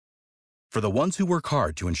For the ones who work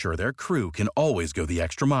hard to ensure their crew can always go the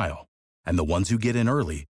extra mile, and the ones who get in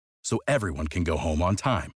early so everyone can go home on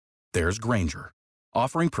time, there's Grainger,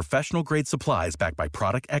 offering professional-grade supplies backed by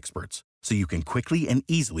product experts so you can quickly and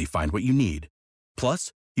easily find what you need.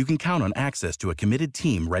 Plus, you can count on access to a committed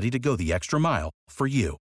team ready to go the extra mile for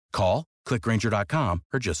you. Call, click Grainger.com,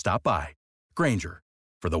 or just stop by. Grainger,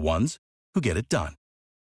 for the ones who get it done.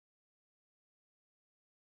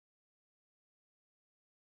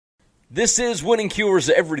 This is Winning Cures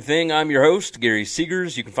Everything. I'm your host, Gary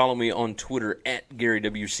Seegers. You can follow me on Twitter at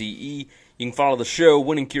GaryWCE. You can follow the show,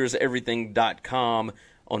 winningcureseverything.com,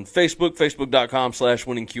 on Facebook,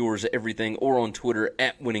 facebook.com/winningcureseverything, or on Twitter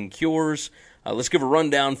at winningcures. Let's give a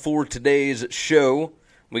rundown for today's show.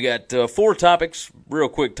 We got 4 topics, real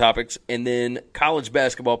quick topics, and then college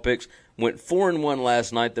basketball picks. Went 4-1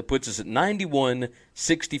 last night. That puts us at 91,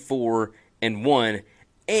 64, and 1.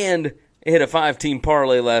 And it hit a 5-team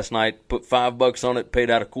parlay last night. Put $5 on it,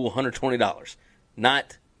 paid out a cool $120.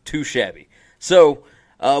 Not too shabby. So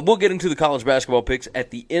we'll get into the college basketball picks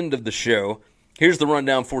at the end of the show. Here's the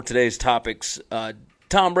rundown for today's topics.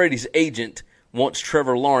 Tom Brady's agent wants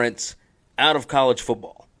Trevor Lawrence out of college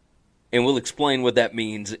football, and we'll explain what that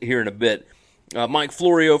means here in a bit. Mike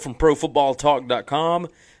Florio from ProFootballTalk.com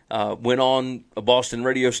went on a Boston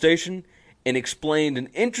radio station and explained an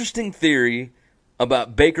interesting theory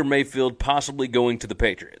about Baker Mayfield possibly going to the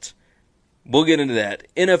Patriots. We'll get into that.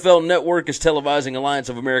 NFL Network is televising Alliance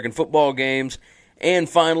of American Football games. And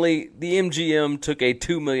finally, the MGM took a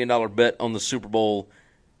 $2 million bet on the Super Bowl.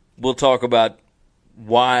 We'll talk about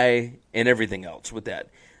why and everything else with that.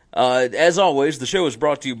 As always, the show is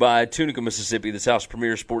brought to you by Tunica, Mississippi, the South's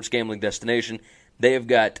premier sports gambling destination. They have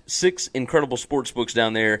got 6 incredible sports books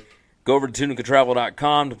down there. Go over to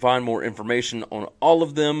tunicatravel.com to find more information on all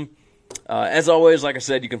of them. As always, like I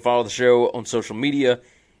said, you can follow the show on social media.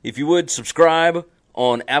 If you would, subscribe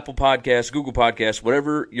on Apple Podcasts, Google Podcasts,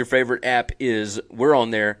 whatever your favorite app is, we're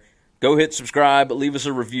on there. Go hit subscribe, leave us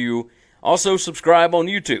a review. Also, subscribe on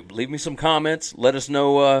YouTube. Leave me some comments. Let us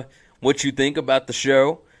know what you think about the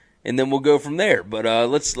show, and then we'll go from there. But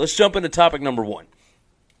let's jump into topic number 1.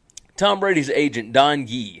 Tom Brady's agent, Don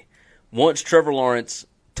Yee, wants Trevor Lawrence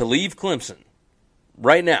to leave Clemson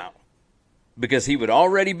right now because he would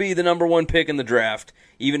already be the number 1 pick in the draft,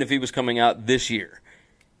 even if he was coming out this year.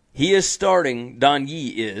 He is starting, Don Yee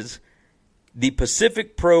is, the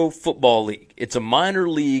Pacific Pro Football League. It's a minor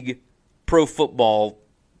league pro football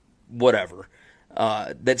whatever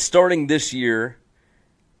that's starting this year,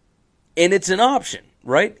 and it's an option,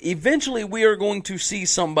 right? Eventually we are going to see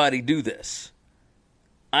somebody do this.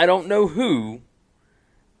 I don't know who,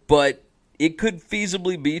 but it could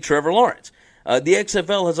feasibly be Trevor Lawrence. The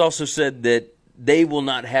XFL has also said that they will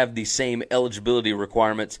not have the same eligibility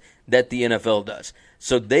requirements that the NFL does.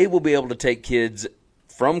 So they will be able to take kids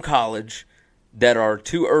from college that are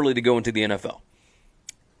too early to go into the NFL.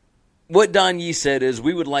 What Don Yee said is,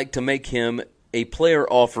 we would like to make him a player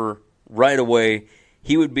offer right away.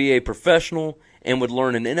 He would be a professional and would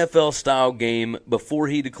learn an NFL-style game before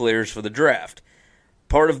he declares for the draft.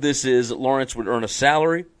 Part of this is Lawrence would earn a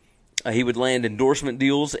salary. He would land endorsement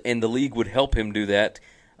deals, and the league would help him do that.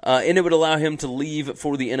 And it would allow him to leave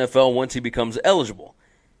for the NFL once he becomes eligible.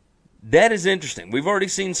 That is interesting. We've already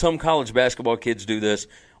seen some college basketball kids do this,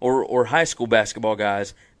 or high school basketball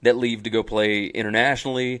guys that leave to go play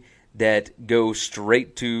internationally, that go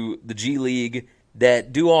straight to the G League,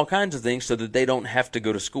 that do all kinds of things so that they don't have to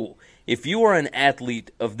go to school. If you are an athlete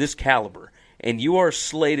of this caliber and you are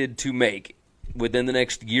slated to make, within the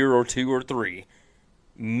next year or 2 or 3,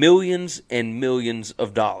 millions and millions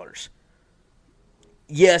of dollars,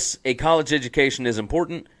 yes, a college education is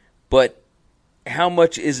important, but how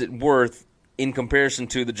much is it worth in comparison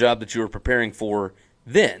to the job that you are preparing for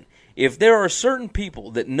then? If there are certain people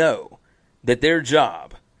that know that their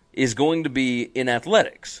job is going to be in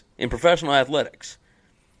athletics, in professional athletics,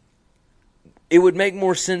 it would make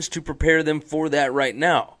more sense to prepare them for that right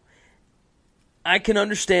now. I can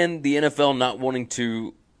understand the NFL not wanting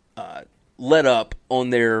to let up on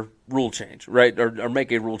their rule change, right, or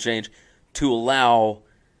make a rule change to allow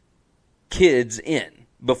kids in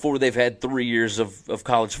before they've had 3 years of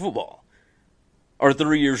college football or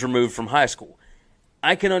 3 years removed from high school.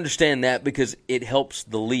 I can understand that because it helps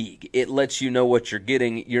the league. It lets you know what you're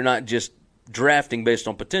getting. You're not just drafting based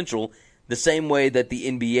on potential the same way that the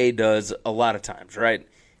NBA does a lot of times, right?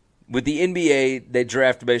 With the NBA, they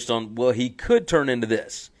draft based on, well, he could turn into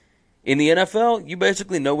this. In the NFL, you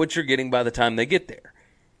basically know what you're getting by the time they get there.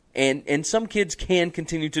 And some kids can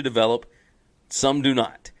continue to develop, some do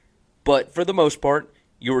not. But for the most part,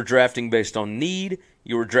 you're drafting based on need.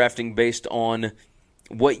 You're drafting based on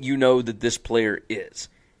what you know that this player is.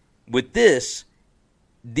 With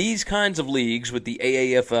these kinds of leagues, with the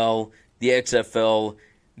AAFL, the XFL,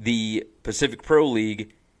 the Pacific Pro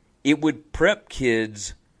League, it would prep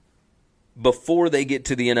kids before they get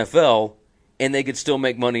to the NFL, and they could still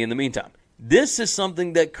make money in the meantime. This is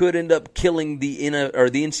something that could end up killing the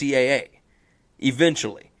NCAA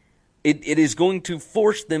eventually. It is going to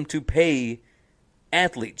force them to pay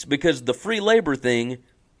athletes because the free labor thing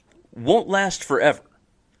won't last forever.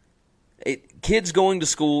 Kids going to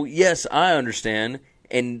school, yes, I understand,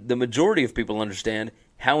 and the majority of people understand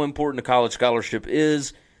how important a college scholarship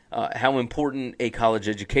is, how important a college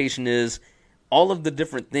education is, all of the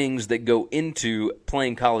different things that go into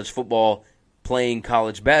playing college football, playing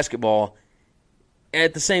college basketball.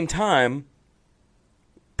 At the same time,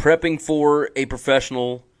 prepping for a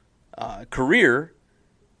professional career,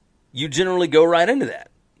 you generally go right into that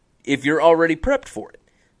if you're already prepped for it.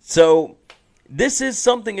 So this is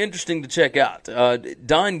something interesting to check out.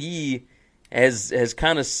 Don Yee has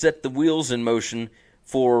kind of set the wheels in motion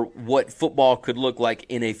for what football could look like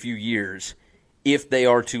in a few years if they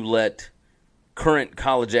are to let current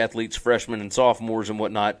college athletes, freshmen and sophomores and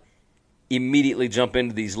whatnot, immediately jump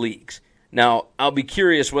into these leagues. Now, I'll be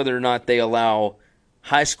curious whether or not they allow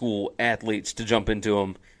high school athletes to jump into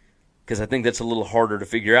them, because I think that's a little harder to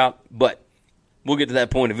figure out, but we'll get to that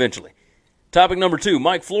point eventually. Topic number 2,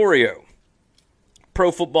 Mike Florio,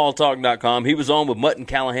 ProFootballTalk.com. He was on with Mutt and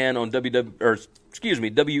Callahan on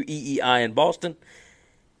WEEI in Boston.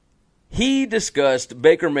 He discussed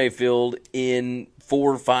Baker Mayfield in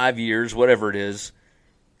 4 or 5 years, whatever it is,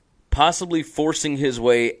 possibly forcing his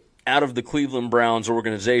way out of the Cleveland Browns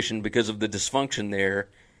organization because of the dysfunction there,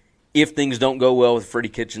 if things don't go well with Freddie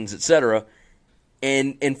Kitchens, etc.,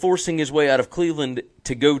 and forcing his way out of Cleveland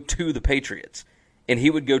to go to the Patriots. And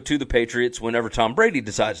he would go to the Patriots whenever Tom Brady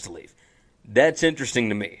decides to leave. That's interesting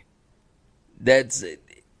to me.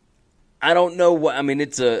 I don't know what, I mean,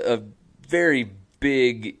 it's a very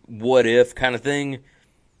big what-if kind of thing,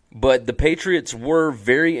 but the Patriots were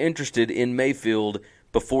very interested in Mayfield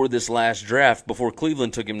before this last draft, before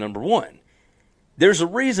Cleveland took him number 1. There's a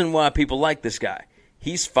reason why people like this guy.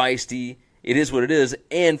 He's feisty. It is what it is.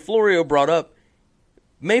 And Florio brought up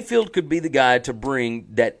Mayfield could be the guy to bring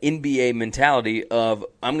that NBA mentality of,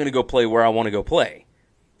 I'm going to go play where I want to go play,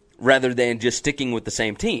 rather than just sticking with the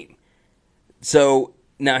same team. So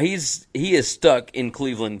now he is stuck in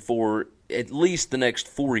Cleveland for at least the next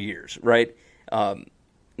 4 years, right?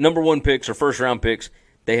 Number 1 picks or first-round picks,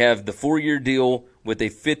 they have the 4-year deal with a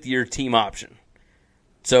 5th-year team option.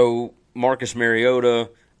 So Marcus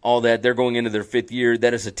Mariota, all that, they're going into their 5th year.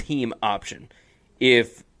 That is a team option.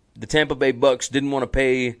 If the Tampa Bay Bucks didn't want to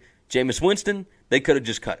pay Jameis Winston, they could have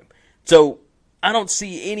just cut him. So I don't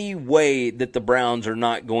see any way that the Browns are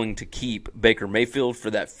not going to keep Baker Mayfield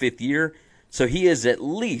for that 5th year. So he is at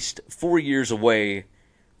least 4 years away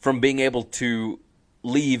from being able to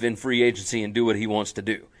leave in free agency and do what he wants to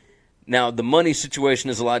do. Now, the money situation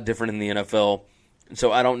is a lot different in the NFL,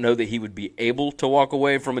 so I don't know that he would be able to walk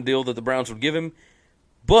away from a deal that the Browns would give him.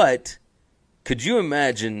 But could you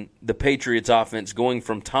imagine the Patriots offense going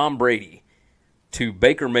from Tom Brady to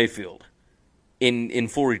Baker Mayfield in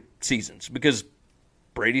 4 seasons? Because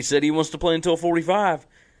Brady said he wants to play until 45,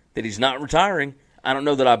 that he's not retiring. I don't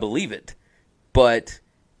know that I believe it, but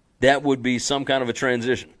that would be some kind of a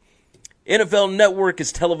transition. NFL Network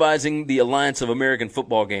is televising the Alliance of American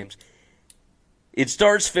Football games. It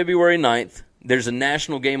starts February 9th. There's a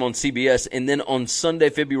national game on CBS, and then on Sunday,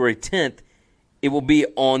 February 10th, it will be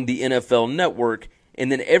on the NFL Network,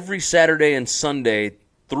 and then every Saturday and Sunday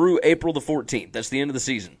through April the 14th, that's the end of the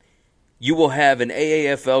season, you will have an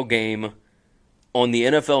AAFL game on the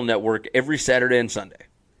NFL Network every Saturday and Sunday.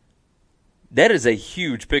 That is a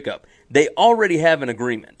huge pickup. They already have an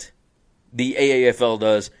agreement, the AAFL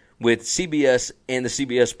does, with CBS and the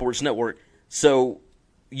CBS Sports Network. So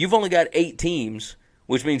you've only got 8 teams,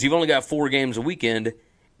 which means you've only got 4 games a weekend.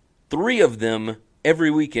 3 of them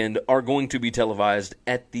every weekend are going to be televised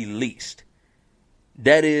at the least.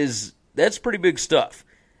 That's pretty big stuff.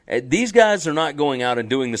 These guys are not going out and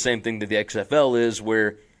doing the same thing that the XFL is,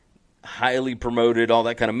 where highly promoted, all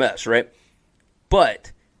that kind of mess, right?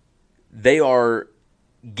 But they are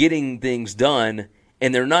getting things done,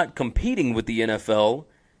 and they're not competing with the NFL.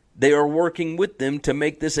 They are working with them to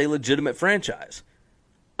make this a legitimate franchise.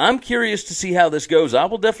 I'm curious to see how this goes. I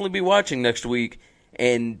will definitely be watching next week,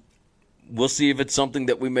 and we'll see if it's something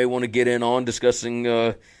that we may want to get in on,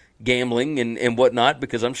 discussing gambling and whatnot,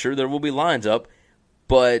 because I'm sure there will be lines up.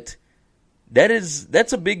 But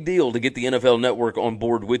that's a big deal to get the NFL Network on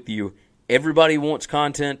board with you. Everybody wants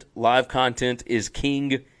content. Live content is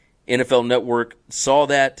king NFL Network saw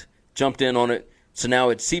that, jumped in on it. So now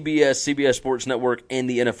it's CBS Sports Network, and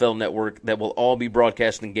the NFL Network that will all be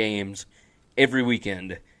broadcasting games every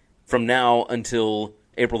weekend from now until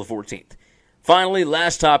April the 14th. Finally,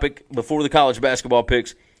 last topic before the college basketball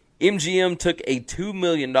picks. MGM took a $2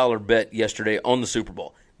 million bet yesterday on the Super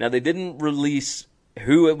Bowl. Now, they didn't release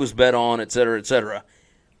who it was bet on, et cetera, et cetera.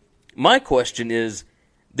 My question is,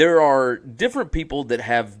 there are different people that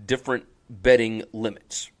have different betting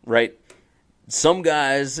limits, right? Some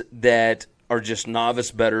guys that are just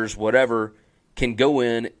novice bettors, whatever, can go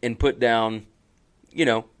in and put down,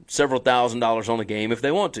 several $1,000s on the game if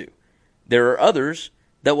they want to. There are others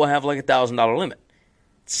that will have like a $1,000 limit.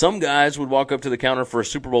 Some guys would walk up to the counter for a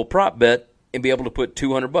Super Bowl prop bet and be able to put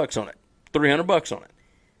 $200 on it, $300 on it.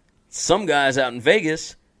 Some guys out in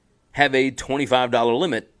Vegas have a $25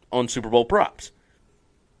 limit on Super Bowl props.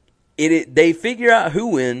 They figure out who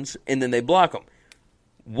wins and then they block them.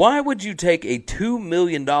 Why would you take a $2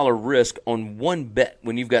 million risk on one bet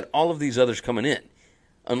when you've got all of these others coming in?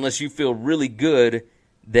 Unless you feel really good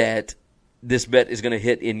that this bet is going to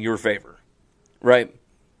hit in your favor, right?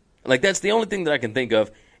 Like, that's the only thing that I can think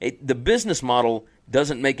of. The business model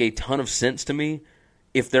doesn't make a ton of sense to me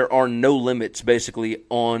if there are no limits, basically,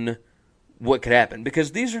 on what could happen.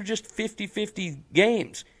 Because these are just 50-50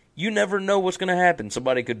 games. You never know what's going to happen.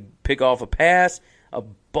 Somebody could pick off a pass, a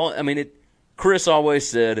ball. Chris always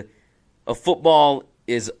said, a football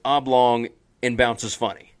is oblong and bounces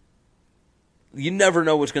funny. You never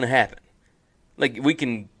know what's going to happen. Like, we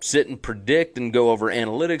can sit and predict and go over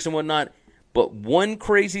analytics and whatnot, but one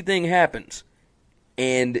crazy thing happens,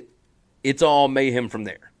 and it's all mayhem from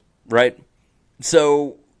there, right?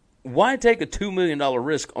 So why take a $2 million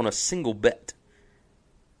risk on a single bet?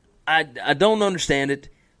 I don't understand it.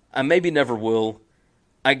 I maybe never will.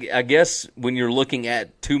 I guess when you're looking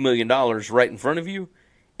at $2 million right in front of you,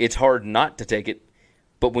 it's hard not to take it.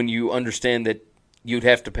 But when you understand that you'd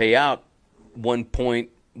have to pay out 1 point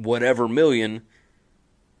whatever million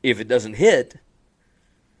if it doesn't hit,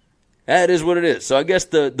 that is what it is. So I guess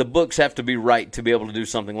the books have to be right to be able to do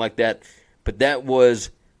something like that. But that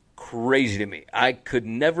was crazy to me. I could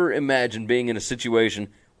never imagine being in a situation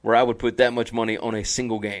where I would put that much money on a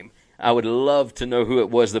single game. I would love to know who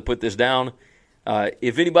it was that put this down.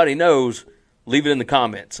 If anybody knows, leave it in the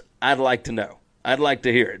comments. I'd like to know. I'd like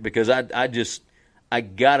to hear it because I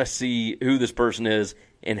got to see who this person is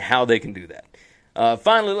and how they can do that.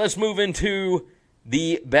 Finally, let's move into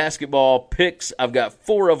the basketball picks. I've got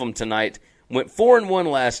 4 of them tonight. Went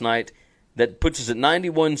 4-1 last night. That puts us at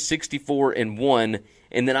 91, 64, and 1.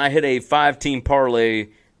 And then I hit a 5-team parlay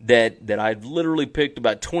that I literally picked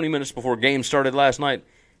about 20 minutes before game started last night.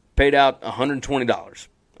 Paid out $120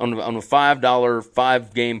 on a $5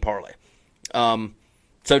 5-game parlay.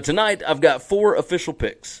 So tonight I've got 4 official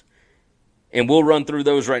picks, and we'll run through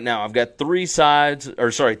those right now. I've got 3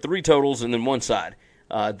 totals and then 1 side.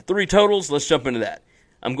 The 3 totals, let's jump into that.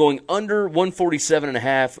 I'm going under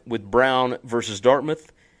 147.5 with Brown versus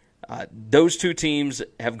Dartmouth. Those 2 teams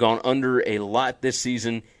have gone under a lot this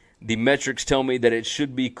season. The metrics tell me that it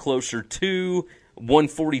should be closer to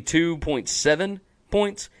 142.7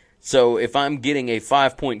 points. So if I'm getting a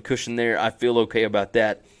 5-point cushion there, I feel okay about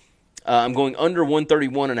that. I'm going under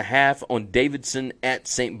 131.5 on Davidson at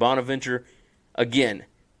St. Bonaventure. Again,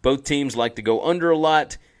 both teams like to go under a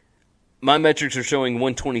lot. My metrics are showing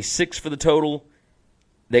 126 for the total.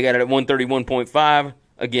 They got it at 131.5.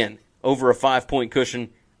 Again, over a 5-point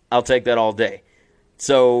cushion. I'll take that all day.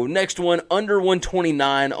 So next one, under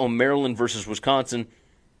 129 on Maryland versus Wisconsin.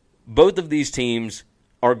 Both of these teams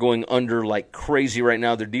are going under like crazy right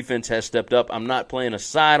now. Their defense has stepped up. I'm not playing a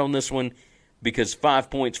side on this one because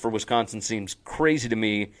 5 points for Wisconsin seems crazy to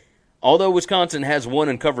me. Although Wisconsin has won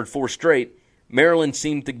and covered 4 straight, Maryland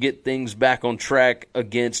seemed to get things back on track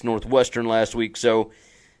against Northwestern last week. So,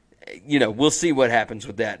 we'll see what happens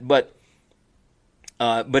with that. But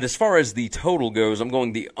as far as the total goes, I'm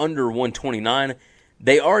going the under 129.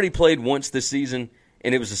 They already played once this season,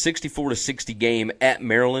 and it was a 64-60 game at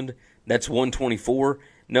Maryland. That's 124.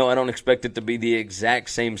 No, I don't expect it to be the exact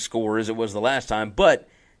same score as it was the last time, but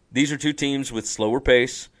these are 2 teams with slower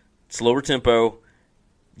pace, slower tempo,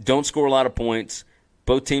 don't score a lot of points.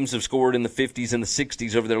 Both teams have scored in the 50s and the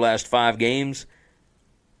 60s over their last 5 games.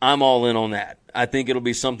 I'm all in on that. I think it'll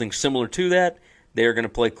be something similar to that. They're going to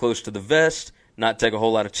play close to the vest, not take a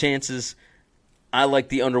whole lot of chances. I like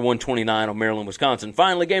the under 129 on Maryland, Wisconsin.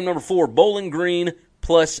 Finally, game number 4, Bowling Green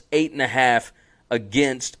plus 8.5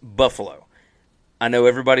 against Buffalo. I know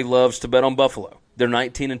everybody loves to bet on Buffalo. They're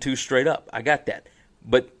 19-2 straight up. I got that.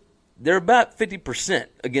 But they're about 50%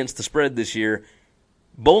 against the spread this year.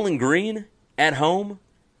 Bowling Green at home,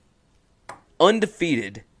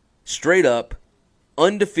 undefeated, straight up,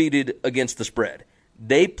 undefeated against the spread.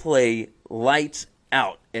 They play lights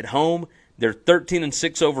out at home. They're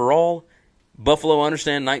 13-6 overall. Buffalo, I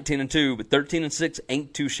understand, 19-2, but 13-6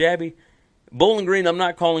 ain't too shabby. Bowling Green, I'm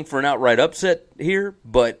not calling for an outright upset here,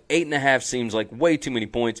 but 8.5 seems like way too many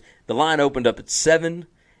points. The line opened up at 7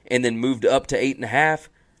 and then moved up to 8.5.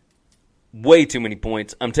 Way too many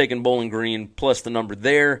points. I'm taking Bowling Green plus the number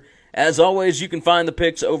there. As always, you can find the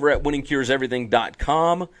picks over at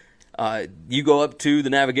winningcureseverything.com. You go up to the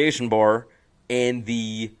navigation bar, and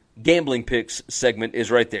the gambling picks segment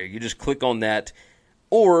is right there. You just click on that.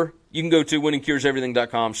 Or you can go to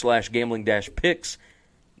winningcureseverything.com/gambling-picks.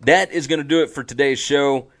 That is going to do it for today's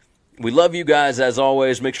show. We love you guys as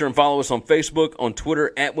always. Make sure and follow us on Facebook, on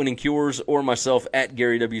Twitter, at Winning Cures, or myself, at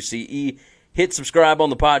Gary WCE. Hit subscribe on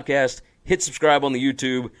the podcast. Hit subscribe on the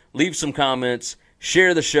YouTube. Leave some comments.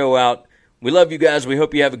 Share the show out. We love you guys. We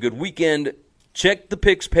hope you have a good weekend. Check the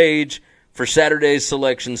picks page for Saturday's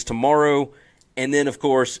selections tomorrow. And then, of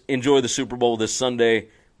course, enjoy the Super Bowl this Sunday.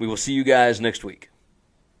 We will see you guys next week.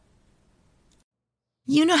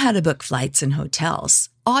 You know how to book flights and hotels.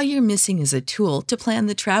 All you're missing is a tool to plan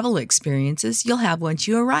the travel experiences you'll have once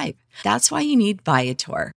you arrive. That's why you need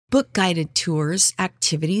Viator. Book guided tours,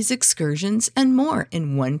 activities, excursions, and more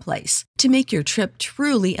in one place to make your trip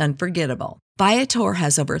truly unforgettable. Viator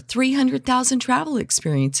has over 300,000 travel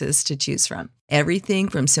experiences to choose from. Everything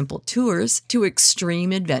from simple tours to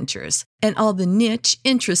extreme adventures and all the niche,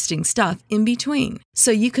 interesting stuff in between.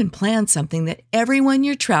 So you can plan something that everyone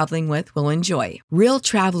you're traveling with will enjoy. Real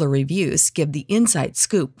traveler reviews give the inside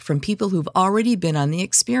scoop from people who've already been on the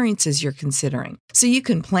experiences you're considering. So you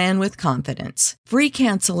can plan with confidence. Free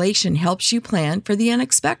cancellation helps you plan for the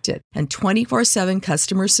unexpected. And 24/7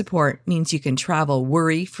 customer support means you can travel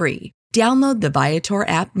worry-free. Download the Viator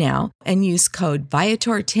app now and use code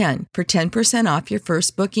Viator10 for 10% off your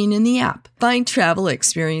first booking in the app. Find travel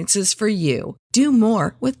experiences for you. Do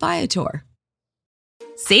more with Viator.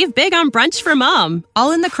 Save big on brunch for mom,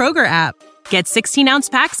 all in the Kroger app. Get 16-ounce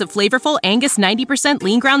packs of flavorful Angus 90%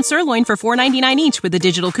 lean ground sirloin for $4.99 each with a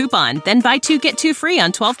digital coupon. Then buy 2, get 2 free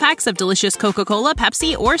on 12 packs of delicious Coca-Cola,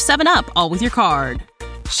 Pepsi, or 7-Up, all with your card.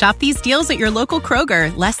 Shop these deals at your local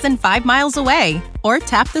Kroger, less than 5 miles away. Or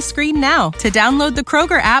tap the screen now to download the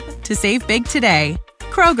Kroger app to save big today.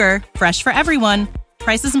 Kroger, fresh for everyone.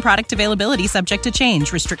 Prices and product availability subject to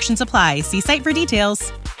change. Restrictions apply. See site for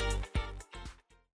details.